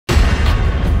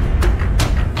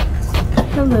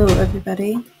Hello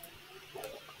everybody,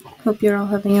 hope you're all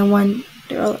having a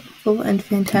wonderful and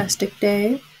fantastic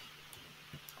day.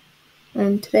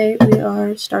 And today we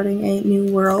are starting a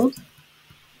new world.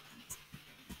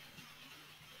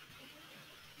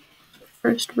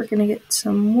 First we're going to get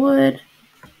some wood.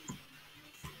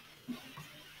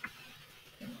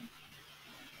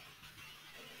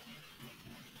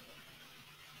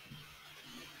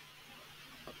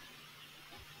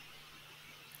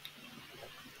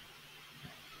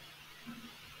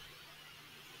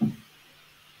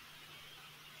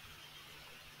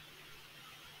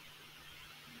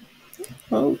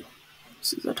 Oh,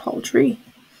 this is a tall tree.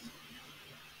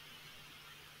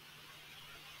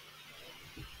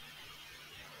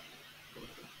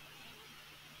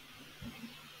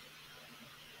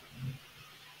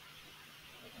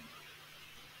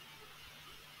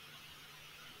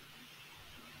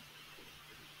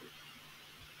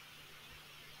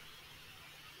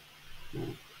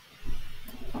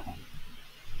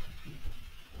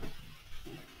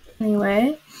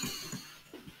 Anyway,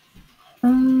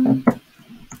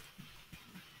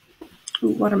 ooh,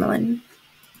 watermelon.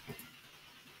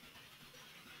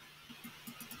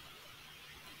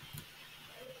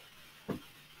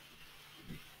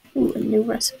 Ooh, a new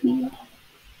recipe.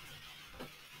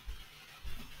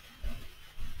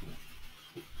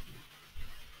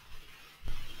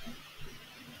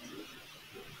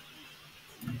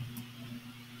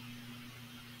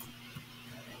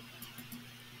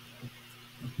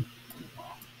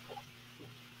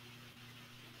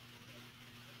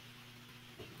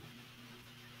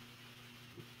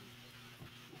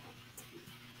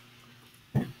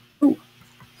 Ooh,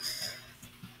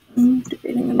 I'm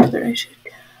debating on whether I should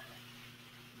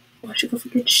go for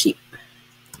good sheep,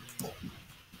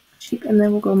 and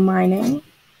then we'll go mining.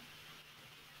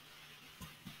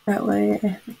 That way I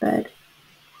have a bed,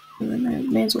 and then I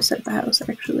may as well set up a house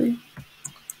actually.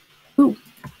 Ooh,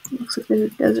 looks like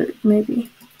there's a desert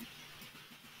maybe.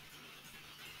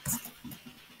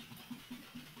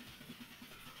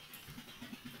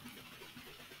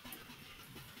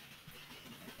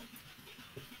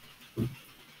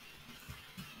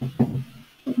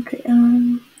 Okay,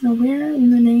 now where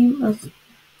in the name of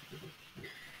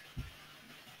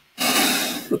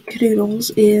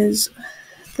Cadoodles is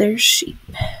their sheep?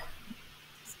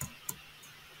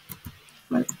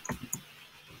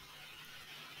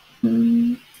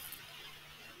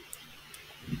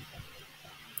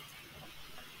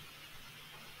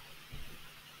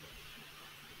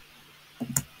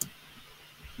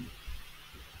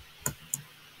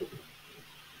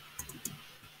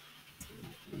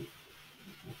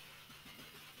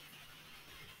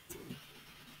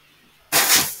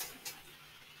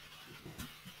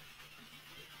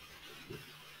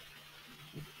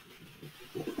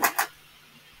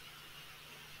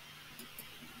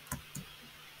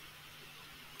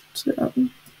 So,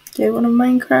 day one of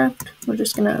Minecraft, we're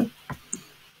just gonna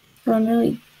go and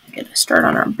really get a start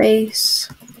on our base.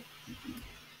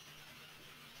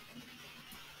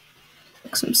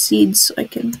 Pick some seeds so I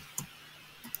can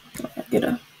get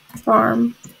a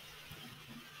farm.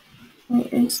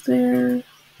 Is there...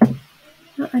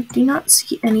 No, I do not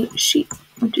see any sheep,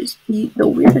 which is the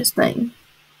weirdest thing.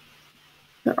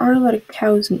 There are a lot of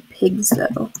cows and pigs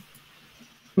though.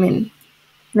 I mean,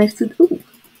 nice food. Ooh,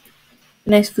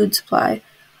 nice food supply.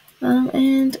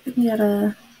 And we got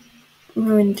a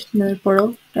ruined nether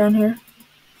portal down here.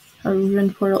 A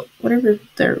ruined portal, whatever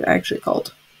they're actually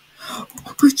called.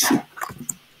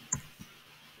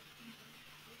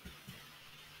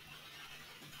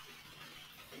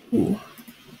 Ooh.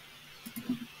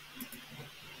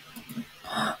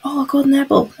 Oh, a golden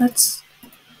apple. That's...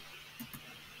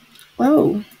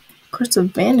 Whoa. Curse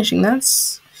of vanishing.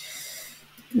 That's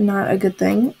not a good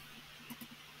thing.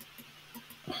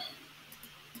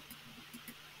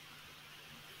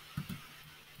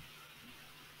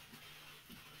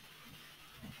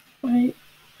 Right.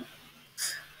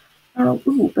 I don't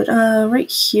know. Ooh, but right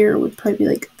here would probably be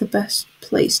like the best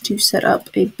place to set up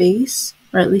a base,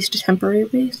 or at least a temporary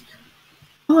base.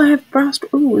 Oh, I have frost.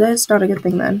 Ooh, that's not a good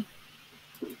thing then.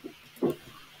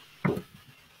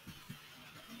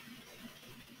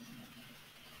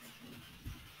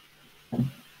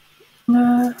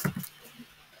 Let's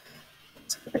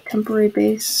have a temporary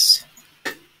base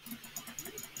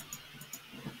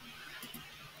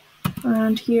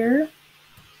around here.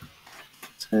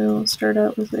 So we'll start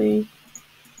out with a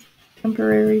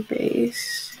temporary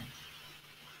base.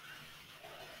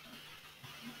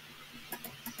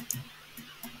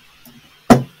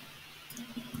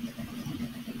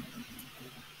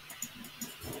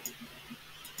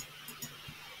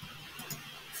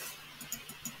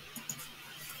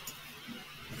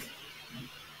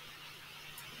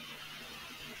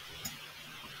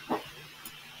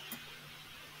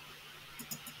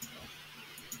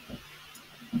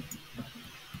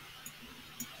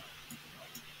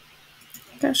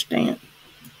 Gosh dang it.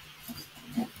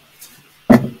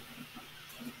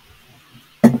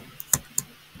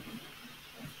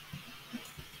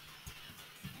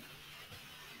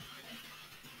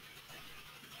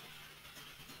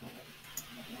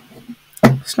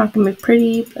 It's not gonna be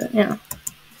pretty, but yeah.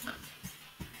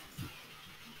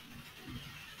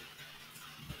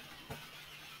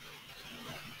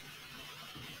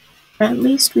 At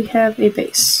least we have a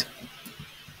base.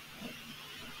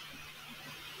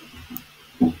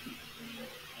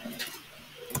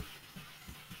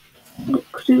 Oh,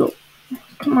 Cadoodle.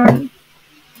 Come on.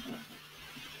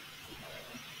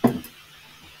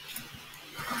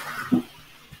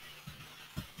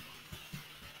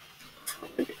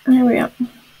 There we go.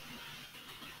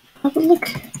 Have a look.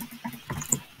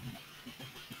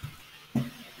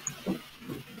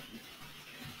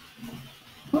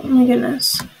 Oh my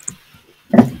goodness.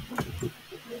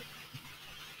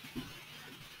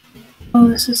 Oh,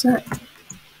 this is that.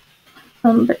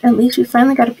 But at least we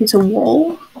finally got a piece of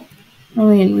wool. I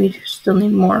mean, we still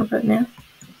need more, but yeah.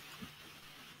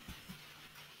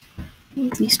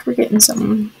 At least we're getting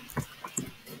some.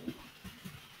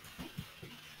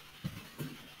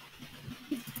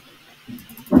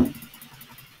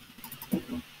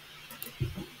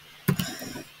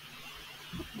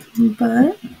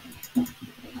 But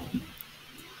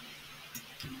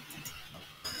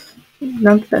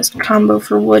not the best combo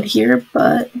for wood here,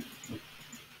 but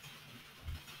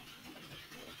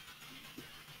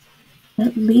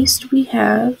at least we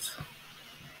have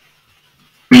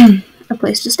a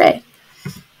place to stay.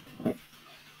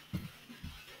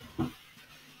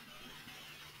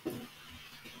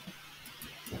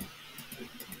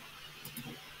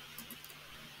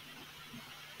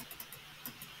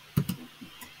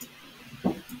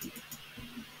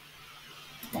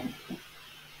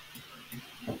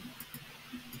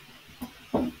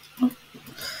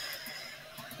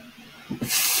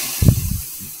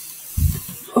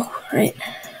 Oh, right.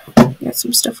 Got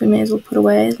some stuff we may as well put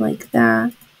away, like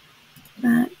that,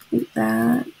 that.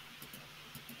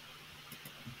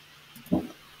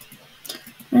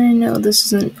 I know this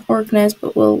isn't organized,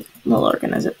 but we'll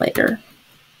organize it later.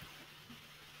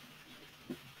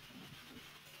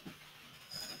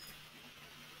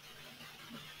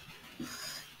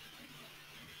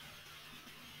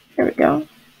 There we go.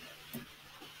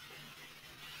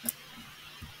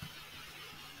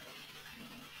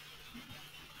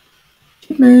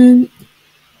 Achievement.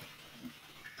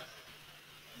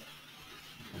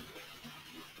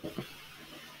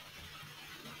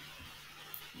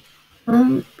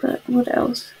 But what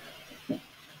else?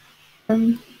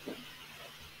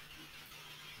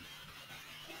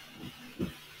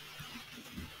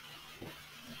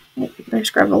 There's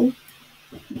gravel.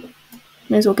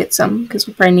 May as well get some, because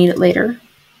we'll probably need it later.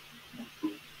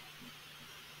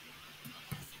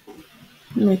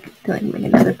 Make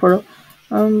another portal.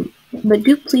 But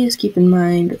do please keep in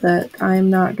mind that I'm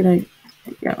not gonna,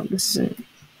 this isn't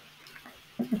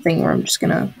a thing where I'm just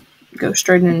gonna go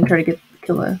straight in and try to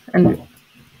kill the ender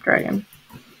dragon.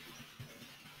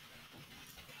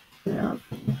 Yeah.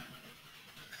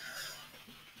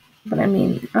 But I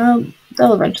mean,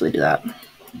 they'll eventually do that.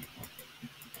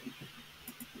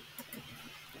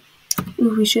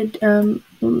 Ooh, we should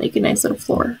make a nice little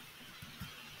floor.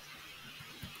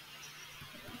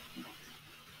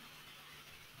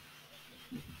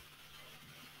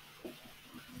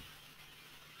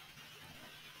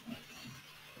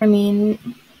 I mean,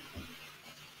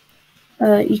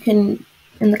 you can,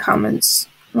 in the comments,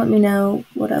 let me know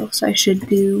what else I should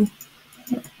do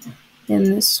in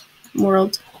this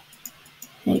world.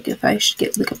 Like, if I should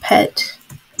get, like, a pet.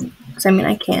 Because, I mean,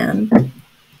 I can.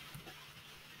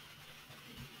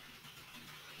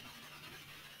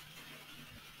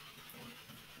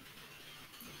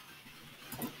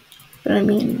 But, I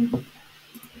mean,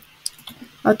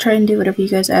 I'll try and do whatever you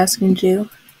guys ask me to do.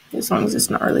 As long as it's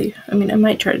not really... I mean, I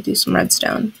might try to do some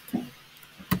redstone.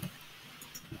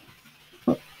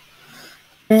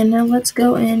 And now let's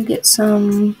go and get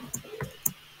some...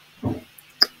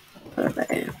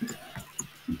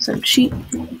 some sheep.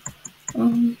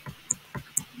 If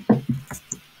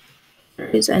there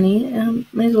is any.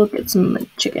 Might as well get some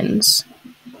like, chickens.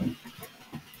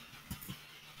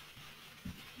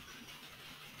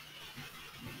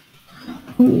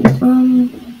 Ooh,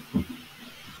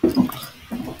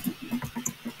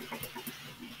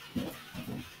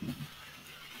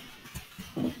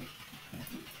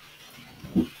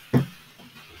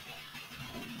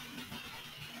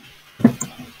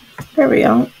 there we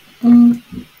go.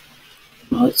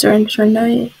 Oh, it's starting to turn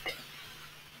night.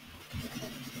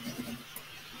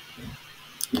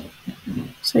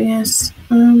 So yes,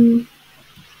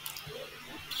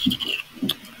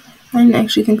 didn't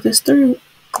actually think this through.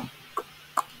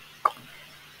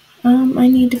 I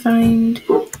need to find...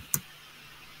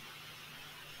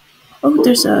 Oh,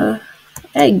 there's a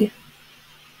egg.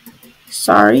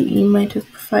 Sorry, you might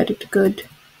have provided good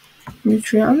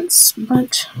nutrients,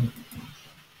 but...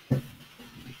 Oh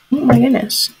my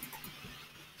goodness.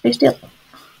 Stay still.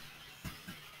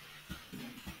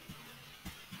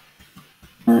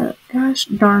 Gosh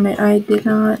darn it, I did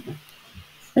not...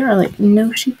 There are like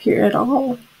no sheep here at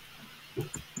all.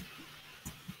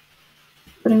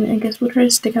 But I mean, I guess we'll try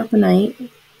to stick out the night.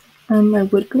 I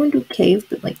would go into a cave,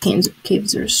 but like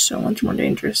caves are so much more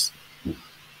dangerous.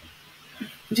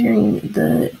 During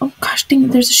the... Oh gosh dang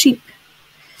it, there's a sheep.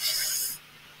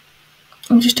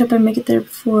 I just hope I make it there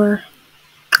before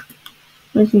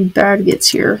anything bad gets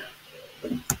here.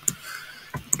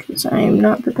 Because I am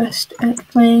not the best at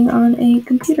playing on a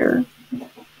computer.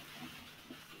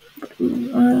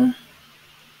 I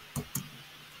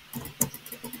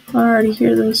already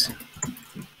hear those.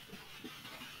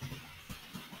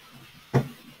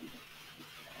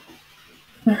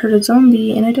 I heard a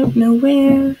zombie and I don't know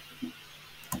where.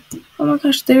 Oh my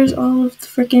gosh, there's all of the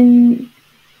freaking...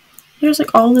 There's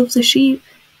like all of the sheep.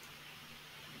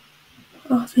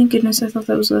 Oh, thank goodness, I thought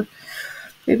that was a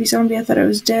baby zombie. I thought I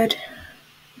was dead.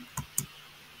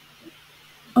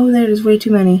 Oh, there's way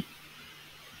too many.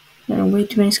 There are way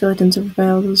too many skeletons of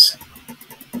those.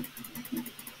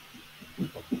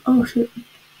 Oh, shoot.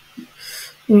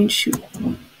 I mean, shoot.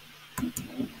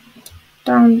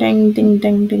 Down, dang, ding,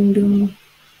 dang, ding, doom.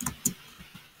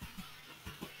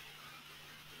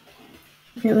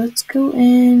 Okay, let's go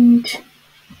and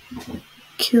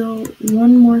kill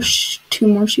two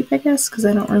more sheep, I guess, because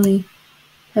I don't really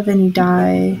have any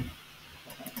dye.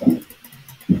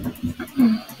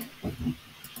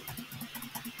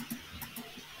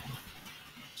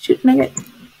 Shoot, nugget.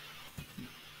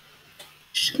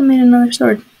 Should have made another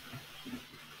sword.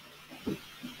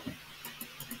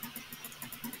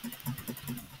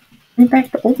 Right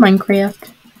back to old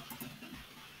Minecraft.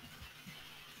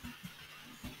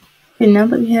 Okay, now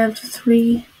that we have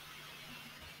 3,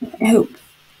 I hope,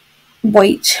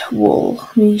 white wool,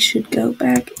 we should go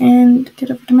back and get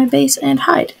over to my base and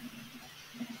hide.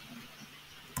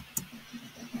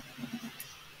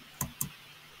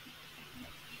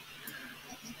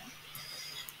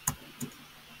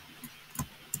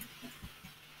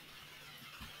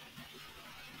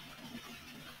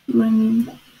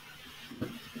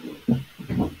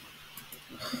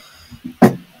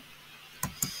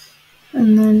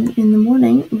 And then in the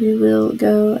morning, we will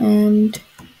go and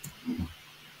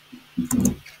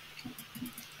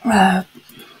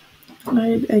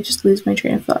I just lose my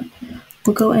train of thought.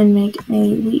 We'll go and make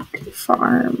a wheat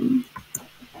farm.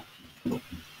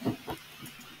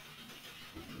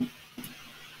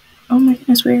 Oh my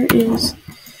goodness, where is...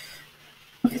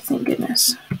 Okay, thank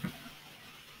goodness.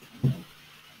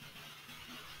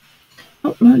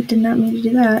 Oh, no, did not mean to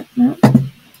do that. No.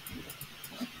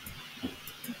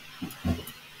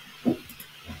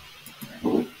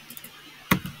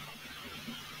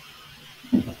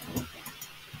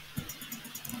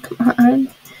 Come on.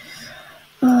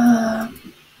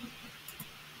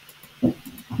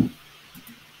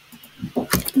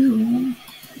 Ooh.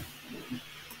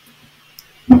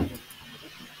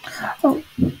 Oh.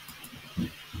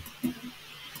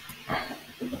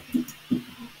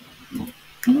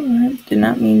 I did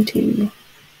not mean to.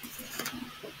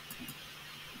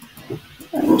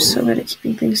 I'm so bad at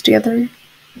keeping things together.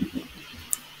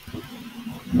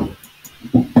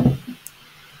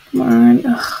 Come on.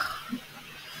 Ugh.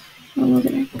 Oh, look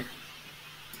at it.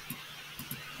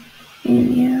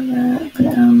 Yeah, that. But,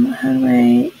 how do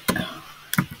I...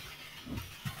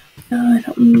 Oh, I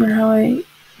don't remember how I...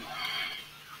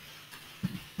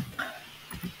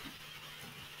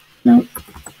 Nope.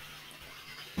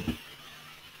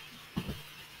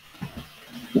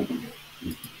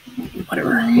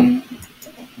 Whatever.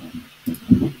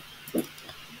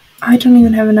 I don't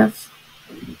even have enough.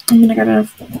 I mean, I got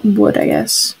enough wood, I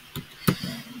guess,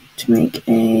 to make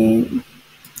a...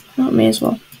 Well, may as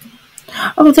well.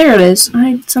 Oh, there it is.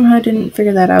 I somehow didn't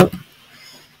figure that out.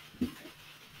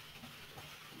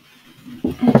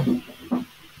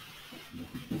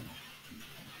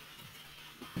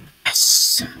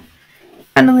 Yes!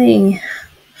 Finally!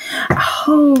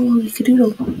 Holy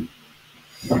cadoodle.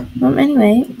 Well,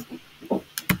 anyway, I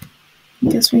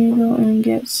guess we can go and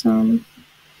get some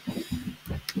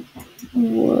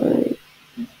wood.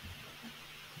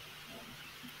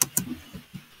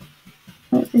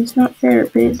 Oh, it's not fair,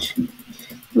 bitch.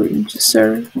 You just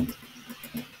serve.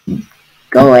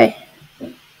 Go away.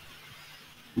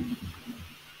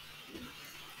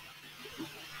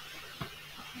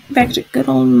 Back to good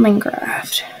old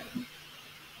Minecraft.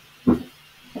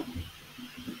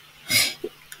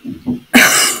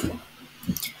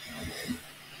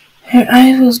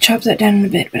 I will chop that down in a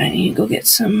bit, but I need to go get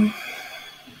some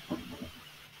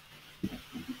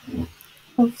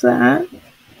of that.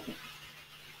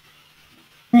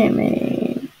 I'm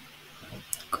a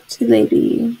cozy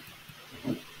lady.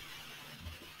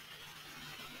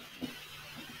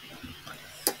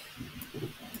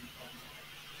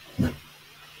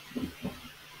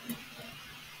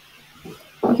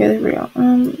 Okay, there we go.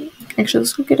 Actually,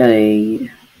 let's go get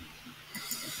a...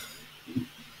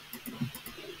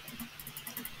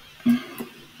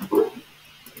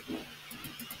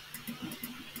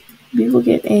 We will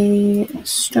get a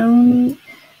stone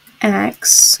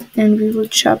axe, and we will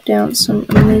chop down some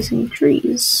amazing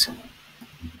trees.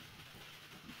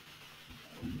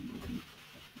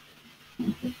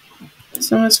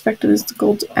 It's not as effective as the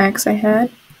gold axe I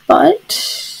had, but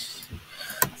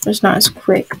it's not as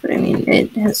quick. But I mean,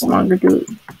 it has longer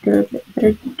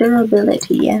better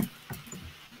durability. Yeah.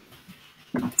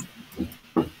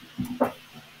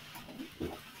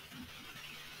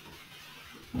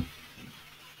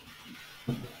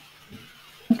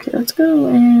 Okay, let's go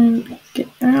and get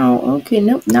out. Okay,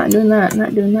 nope, not doing that.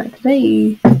 Not doing that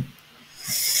today.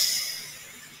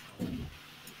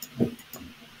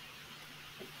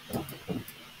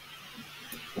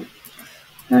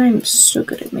 I'm so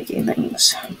good at making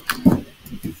things.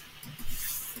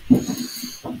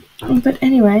 But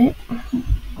anyway.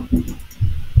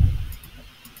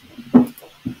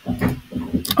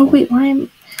 Oh wait, why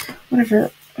am...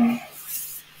 Whatever.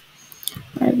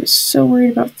 I was so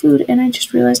worried about food, and I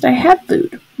just realized I had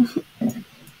food.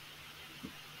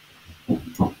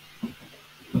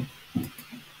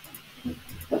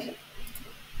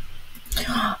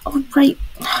 Oh, right.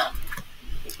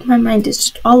 My mind is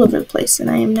just all over the place, and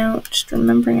I am now just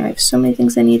remembering I have so many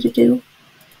things I need to do.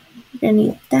 I'm gonna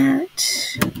need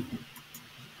that.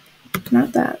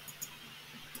 Not that.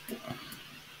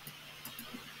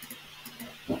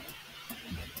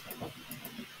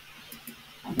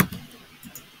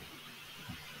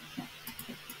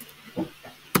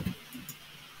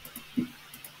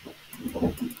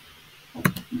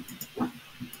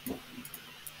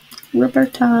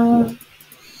 Roberta.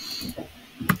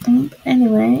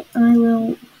 Anyway, I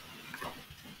will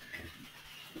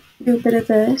do a bit of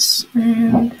this,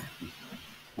 and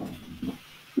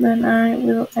then I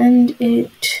will end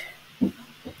it. I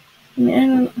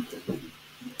mean,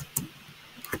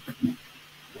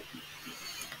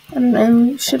 I don't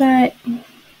know, should I?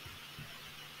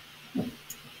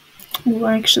 Well,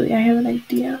 actually, I have an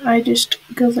idea. I just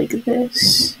go like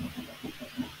this,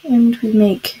 and we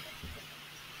make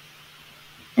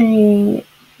a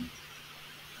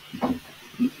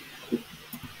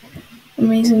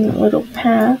amazing little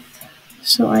path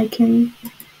so I can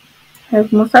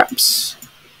have more crops.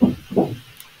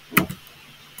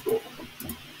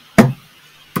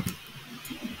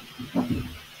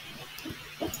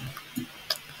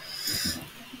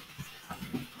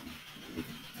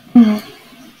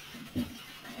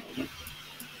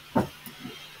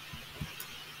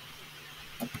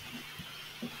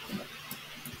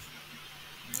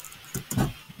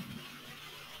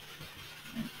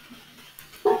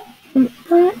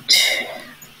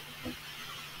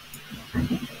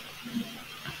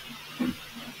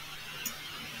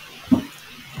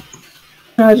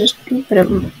 But I'll just do a bit of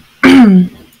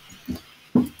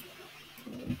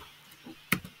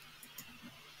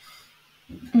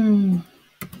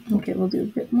okay, we'll do a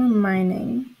bit more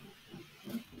mining.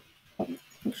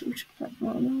 Actually, we should plant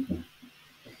more of them.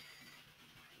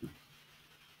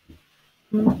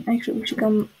 Actually, we should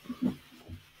go.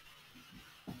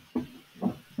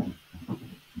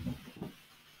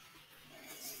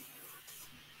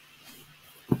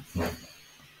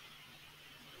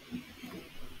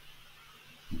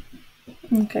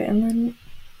 Okay, and then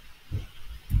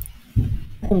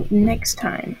next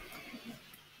time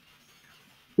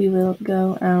we will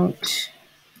go out.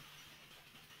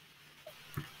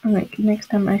 Like next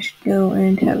time, I should go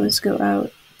and have us go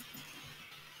out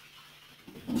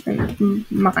and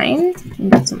mine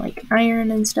and get some like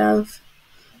iron and stuff.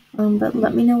 But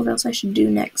let me know what else I should do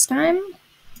next time,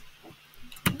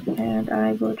 and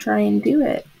I will try and do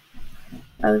it.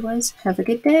 Otherwise, have a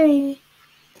good day.